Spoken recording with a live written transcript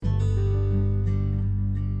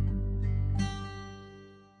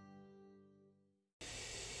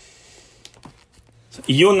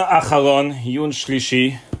עיון אחרון, עיון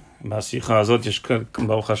שלישי, בשיחה הזאת יש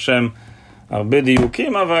ברוך השם הרבה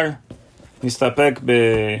דיוקים, אבל נסתפק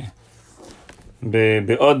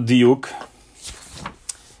בעוד דיוק.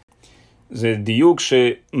 זה דיוק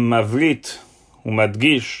שמבליט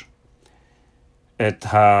ומדגיש את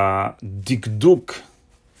הדקדוק,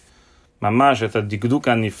 ממש את הדקדוק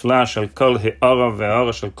הנפלא של כל הערה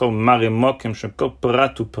והערה, של כל מרמוקים, של כל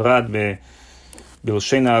פרט ופרט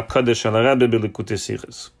בלשון הקודש של הרבי בלקוטי שיחת.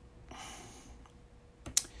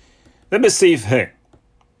 זה בסעיף ה'.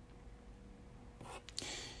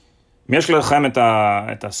 אם יש לכם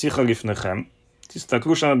את השיחה לפניכם,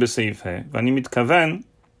 תסתכלו שם בסעיף ה', ואני מתכוון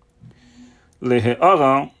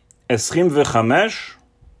להערה 25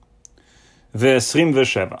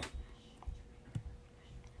 ו-27.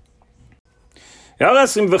 הערה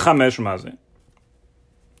 25, מה זה?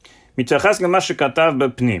 מתייחס למה שכתב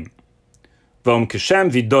בפנים. ואום כשם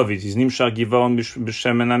ודוד, אז נמשך גבעון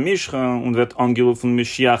בשמן המשחה, ואת אנגרוף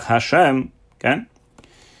ומשיח השם, כן?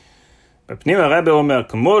 בפנים הרבי אומר,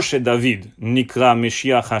 כמו שדוד נקרא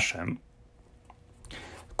משיח השם,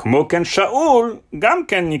 כמו כן שאול גם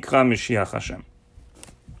כן נקרא משיח השם.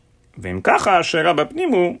 ואם ככה, השאלה בפנים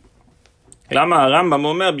הוא, למה הרמב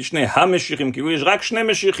אומר בשני המשיחים? כאילו יש רק שני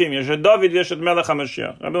משיחים, יש את דוד ויש את מלך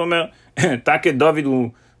המשיח. הרבי אומר, תקת דוד הוא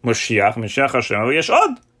משיח, משיח השם, אבל יש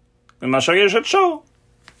עוד. למשל יש את שאול.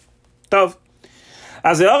 טוב.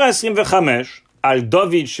 אז הערה 25, על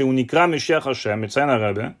דוד שהוא נקרא משיח השם, מציין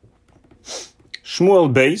הרבי,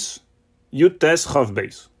 שמואל בייס, יוטס חוב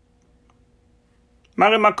בייס.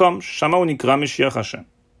 מראה מקום, שמה הוא נקרא משיח השם.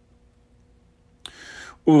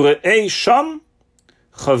 וראה שם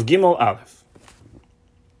חוב ג' א'.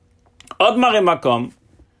 עוד מראה מקום,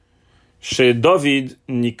 שדוד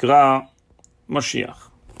נקרא משיח.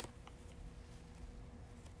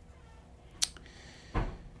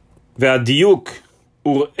 והדיוק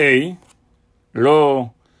וראה, לא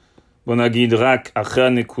בוא נגיד רק אחרי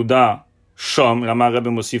הנקודה שם, למה הרבי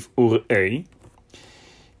מוסיף וראה?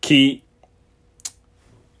 כי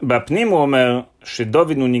בפנים הוא אומר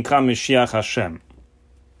שדוד הוא נקרא משיח השם.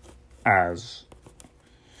 אז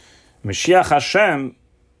משיח השם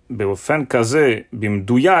באופן כזה,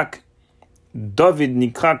 במדויק, דוד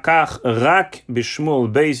נקרא כך רק בשמואל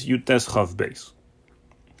בייס יוטס חוב בייס.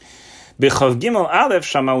 בחוב ג' א'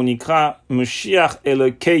 שמה הוא נקרא משיח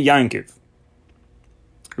אלוקי ינקב.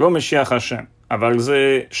 לא משיח השם, אבל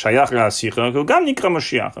זה שייך להשיחה, הוא גם נקרא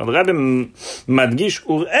משיח. הרבי מדגיש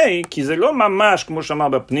וראה, כי זה לא ממש כמו שאמר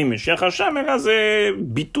בפנים משיח השם, אלא זה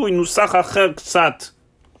ביטוי נוסח אחר קצת.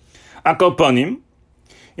 הקופונים,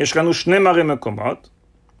 יש לנו שני מראה מקומות,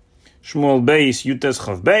 שמואל בייס יוטס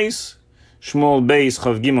חוב בייס, שמואל בייס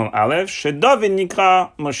חוב ג' א', שדוד נקרא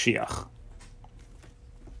משיח.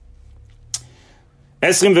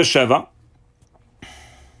 27,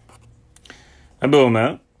 הרבי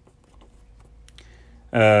אומר,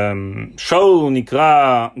 שאול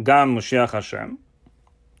נקרא גם משיח השם,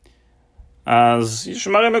 אז יש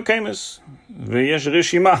מראה מקיימס, ויש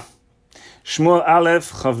רשימה, שמואל א'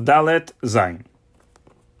 חוב ד' ז',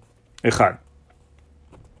 אחד.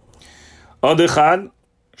 עוד אחד,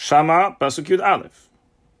 שמה פסוק י' א'.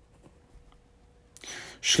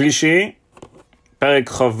 שלישי, פרק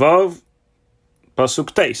חוב ו'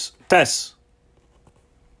 פסוק תס.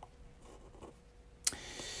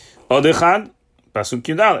 עוד אחד, פסוק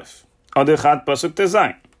י' עוד אחד, פסוק תז.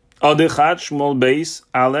 עוד אחד, שמואל בייס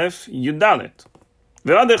א' י'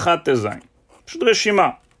 ועוד אחד תז. פשוט רשימה.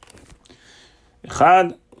 1,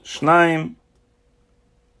 2,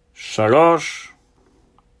 3,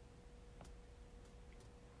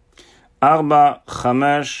 4,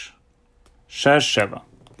 5, 6, 7.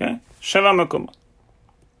 כן? 7 מקומות.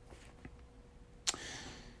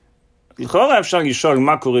 לכאורה אפשר לשאול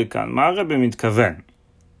מה קורה כאן, מה הרבי מתכוון.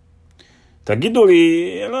 תגידו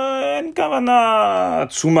לי, אין כוונה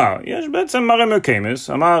עצומה. יש בעצם מראה מקיימס,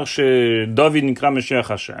 אמר שדוד נקרא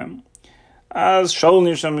משיח השם, אז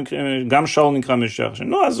גם שאול נקרא משיח השם.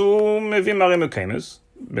 נו, אז הוא מביא מראה מקיימס,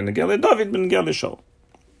 בנגיע לדוד, בנגיע לשאול.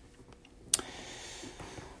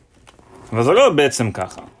 אבל זה לא בעצם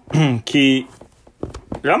ככה. כי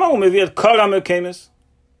למה הוא מביא את כל המקיימס?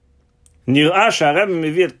 נראה שהרבי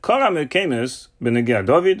מביא את כל המקיימס בנגיע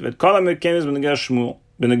דוד, ואת כל המקיימס בנגיע שמואל,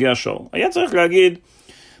 בנגיע שאול. היה צריך להגיד,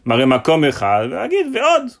 מראה מקום אחד, ולהגיד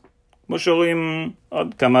ועוד, כמו שרואים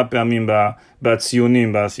עוד כמה פעמים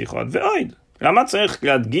בציונים, בשיחות, ועוד. למה צריך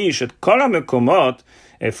להדגיש את כל המקומות,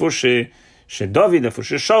 איפה שדוד, איפה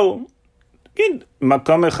ששאול, תגיד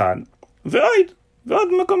מקום אחד, ועוד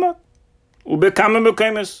מקומות. ובכמה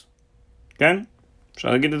מקיימס, כן? אפשר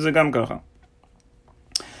להגיד את זה גם ככה.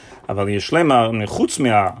 אבל יש להם, חוץ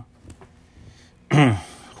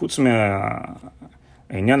חוץ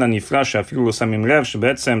מהעניין הנפלא שאפילו לא שמים לב,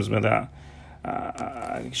 שבעצם, זאת אומרת,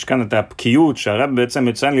 יש כאן את הבקיאות שהרב בעצם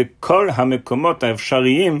מציין לכל המקומות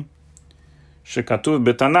האפשריים שכתוב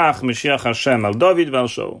בתנ"ך משיח השם על דוד ועל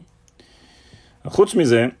שאול. חוץ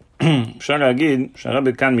מזה, אפשר להגיד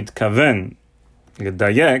שהרב כאן מתכוון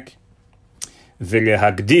לדייק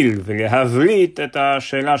ולהגדיל ולהבליט את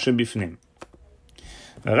השאלה שבפנים.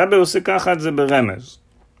 הרב עושה ככה את זה ברמז,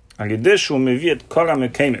 על ידי שהוא מביא את כל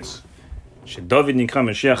המקיימס, שדוד נקרא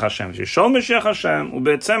משיח השם, ששאול משיח השם, הוא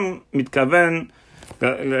בעצם מתכוון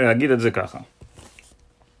להגיד את זה ככה.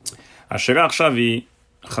 השאלה עכשיו היא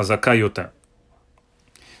חזקה יותר.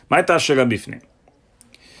 מה הייתה השאלה בפנים?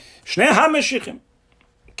 שני המשיחים.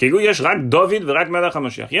 כאילו יש רק דוד ורק מלך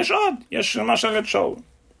המשיח. יש עוד, יש למשל את שאול.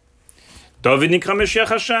 דוד נקרא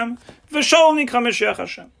משיח השם, ושאול נקרא משיח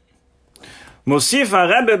השם. מוסיף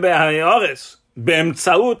הרבי בהביאור,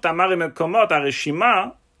 באמצעות אמר מקומות הרשימה,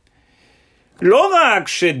 לא רק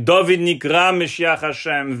שדוד נקרא משיח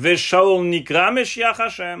השם ושאול נקרא משיח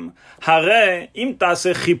השם, הרי אם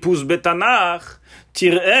תעשה חיפוש בתנ"ך,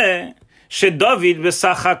 תראה שדוד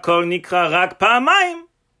בסך הכל נקרא רק פעמיים.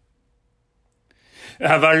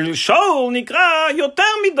 אבל שאול נקרא יותר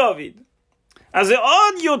מדוד. אז זה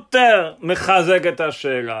עוד יותר מחזק את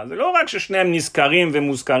השאלה. זה לא רק ששניהם נזכרים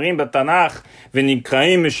ומוזכרים בתנ"ך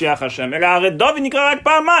ונקראים משיח השם, אלא הרי דוד נקרא רק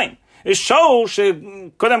פעמיים. שאול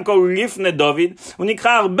שקודם כל לפני דוד, הוא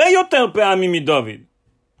נקרא הרבה יותר פעמים מדוד.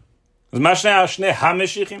 אז מה שני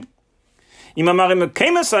המשיחים? אם אמרים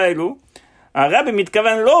הקיימס האלו, הרבי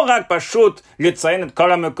מתכוון לא רק פשוט לציין את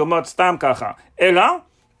כל המקומות סתם ככה, אלא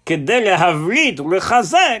כדי להבליט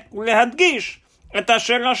ולחזק ולהדגיש את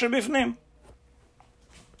השאלה שבפנים.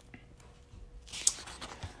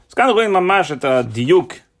 אז כאן רואים ממש את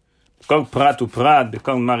הדיוק, כל פרט ופרט,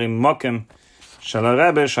 בכל מרים מוקם של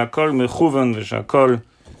הרבי, שהכל מכוון ושהכל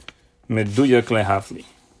מדויק להפליא.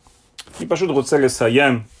 אני פשוט רוצה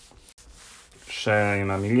לסיים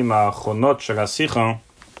עם המילים האחרונות של השיחה,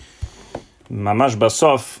 ממש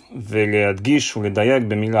בסוף, ולהדגיש ולדייק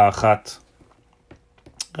במילה אחת.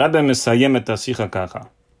 הרבי מסיים את השיחה ככה.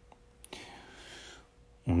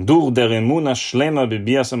 ונדור דר אמונה שלמה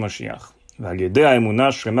בביאת המשיח, ועל ידי האמונה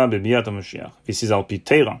השלמה בביאת המשיח, וסיז על פי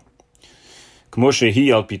תורה, כמו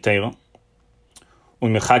שהיא על פי תורה,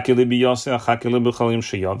 ומחכה לי ביוסה, חכה לי בחולים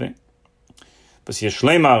שיובה. וסיש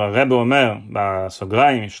שלמר, הרבי אומר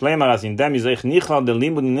בסוגריים, שלמר אז אינדם מזרח נכלל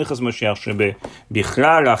דלימוד נכנס משיח,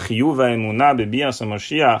 שבכלל החיוב האמונה בביאת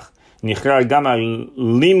המשיח נכלל גם על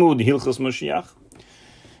לימוד הלכס משיח.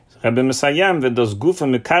 הרבי מסיים, ודוס גופה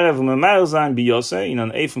מקרב וממהר זין ביוסה,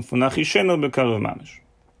 אינן איפה פונח אישנו בקרב ממש.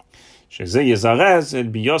 שזה יזרז את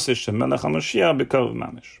ביוסה של מלך המשיח בקרב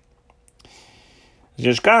ממש. אז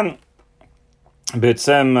יש כאן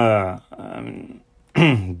בעצם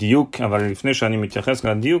דיוק, אבל לפני שאני מתייחס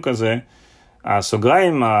לדיוק הזה,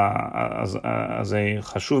 הסוגריים הזה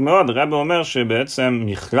חשוב מאוד. הרבי אומר שבעצם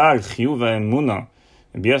נכלל חיוב האמונה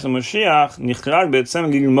בביאת המשיח, נכלל בעצם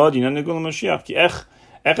ללמוד עניין נגול המשיח, כי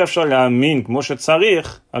איך אפשר להאמין כמו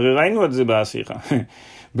שצריך? הרי ראינו את זה בשיחה.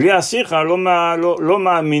 בלי השיחה לא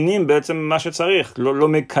מאמינים בעצם מה שצריך, לא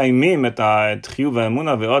מקיימים את חיוב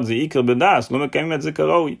האמונה, ועוד זה עיקר בדס, לא מקיימים את זה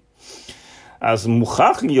כראוי. אז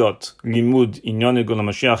מוכרח להיות לימוד עניין נגול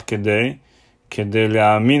המשיח כדי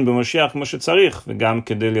להאמין במשיח כמו שצריך, וגם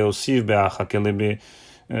כדי להוסיף בהחכה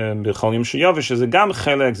בחולים שיובה, שזה גם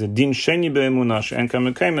חלק, זה דין שני באמונה שאין כאן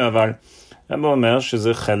מקיימים, אבל הרבי אומר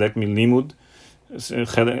שזה חלק מלימוד,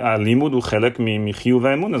 הלימוד הוא חלק מחיוב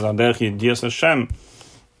האמונה, זה הדרך ידיעת השם,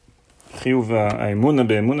 חיוב האמונה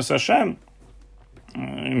באמונת השם,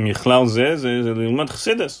 מכלל זה ללמוד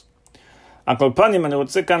חסידות. על כל פנים, אני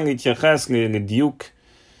רוצה כאן להתייחס לדיוק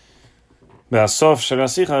בסוף של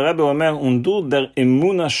השיחה. הרבי אומר, ונדור דר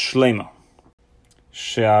אמונה שלמה.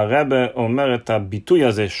 שהרבי אומר את הביטוי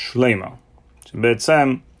הזה שלמה.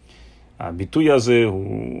 שבעצם הביטוי הזה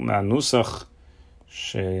הוא מהנוסח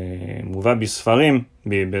שמובא בספרים,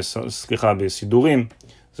 בסידורים.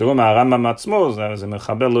 זה לא מהרמב עצמו, זה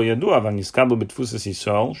מחבר לא ידוע, אבל נזכר בו בתוספת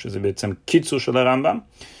ישראל, שזה בעצם קיצור של הרמב"ם.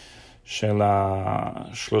 של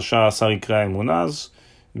 13 עיקרי האמונה. אז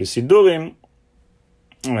בסידורים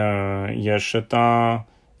יש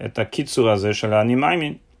את הקיצור הזה של אני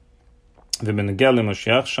מאמין, ובנגיע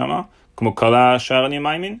למשיח שמה, כמו כל השאר אני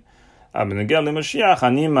מאמין, אבל בנגיע למשיח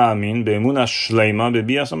אני מאמין באמונה שלמה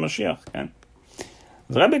בביאת המשיח, כן?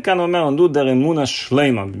 אז הרבי כאן אומר, נדור דר אמונה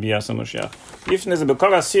שלמה בביאת המשיח. לפני זה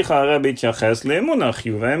בכל השיחה הרבי התייחס לאמונה,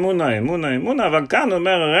 חיוב האמונה, אמונה, אבל כאן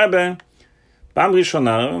אומר הרבי, פעם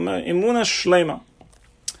ראשונה, הוא אומר, אמונה שלמה.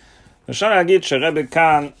 אפשר להגיד שהרבי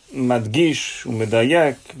כאן מדגיש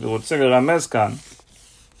ומדייק ורוצה לרמז כאן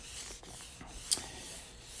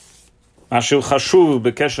משהו חשוב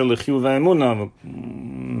בקשר לחיוב האמונה, הוא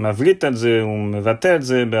מבליט את זה, הוא מבטא את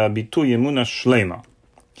זה בביטוי אמונה שלמה.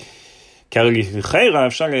 כי הרי לכאורה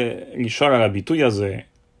אפשר לשאול על הביטוי הזה,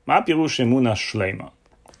 מה הפירוש אמונה שלמה?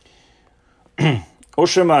 או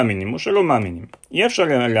שמאמינים או שלא מאמינים. אי אפשר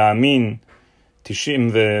להאמין 99%.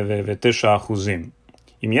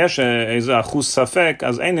 אם יש איזה אחוז ספק,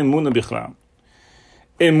 אז אין אמונה בכלל.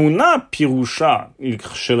 אמונה פירושה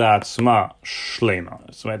כשלעצמה שלמה.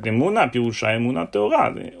 זאת אומרת, אמונה פירושה אמונה טהורה.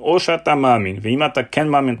 או שאתה מאמין, ואם אתה כן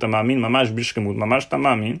מאמין, אתה מאמין ממש בשלמות, ממש אתה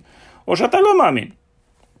מאמין, או שאתה לא מאמין.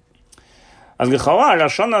 אז לכאורה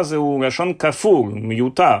הלשון הזה הוא לשון כפול,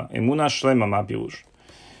 מיותר, אמונה שלמה, מה הפירוש?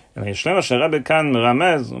 שלמה שהרבי כאן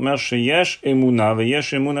מרמז, אומר שיש אמונה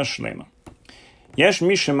ויש אמונה שלמה. יש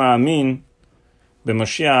מי שמאמין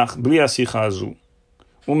במשיח בלי השיחה הזו.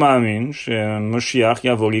 הוא מאמין שמשיח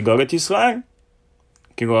יבוא לגאול את ישראל,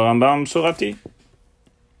 כאילו הרמב המסורתי.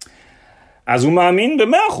 אז הוא מאמין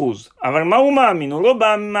ב100%, אבל מה הוא מאמין? הוא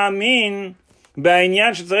לא מאמין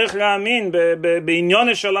בעניין שצריך להאמין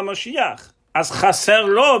בעניינו של המשיח. אז חסר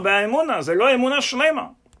לו באמונה, זה לא אמונה שלמה.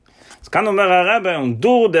 אז כאן אומר הרבי,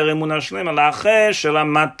 דור דר אמונה שלמה, לאחרי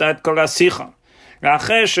שלמדת את כל השיחה.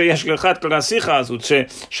 לאחרי שיש לך את כל השיחה הזאת,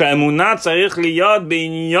 שהאמונה צריך להיות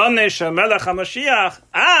בעניינו של מלך המשיח,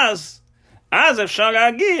 אז אפשר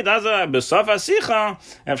להגיד, אז בסוף השיחה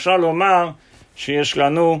אפשר לומר שיש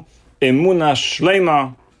לנו אמונה שלמה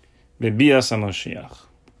בביאס המשיח.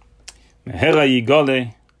 מהרה יגאלה,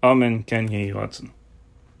 אמן כן יהי רצון.